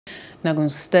In Ogun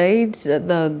State,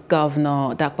 the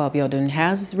governor, Dapo Abiodun,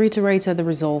 has reiterated the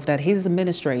resolve that his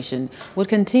administration would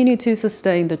continue to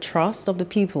sustain the trust of the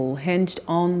people hinged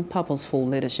on purposeful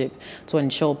leadership to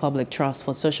ensure public trust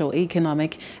for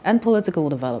socio-economic and political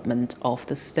development of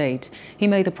the state. He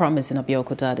made the promise in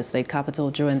Abeokuta, the state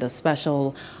capital, during the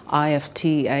special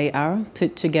IFTAR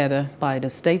put together by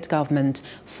the state government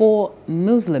for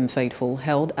Muslim faithful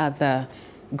held at the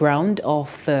ground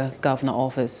of the governor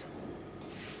office.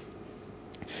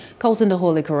 Quoting the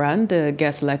Holy Quran, the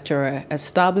guest lecturer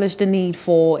established the need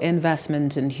for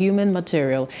investment in human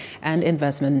material and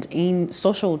investment in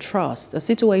social trust, a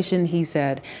situation he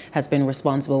said has been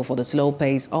responsible for the slow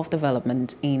pace of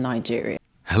development in Nigeria.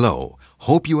 Hello,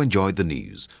 hope you enjoyed the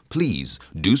news. Please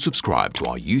do subscribe to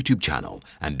our YouTube channel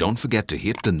and don't forget to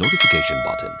hit the notification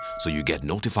button so you get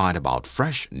notified about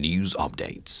fresh news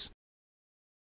updates.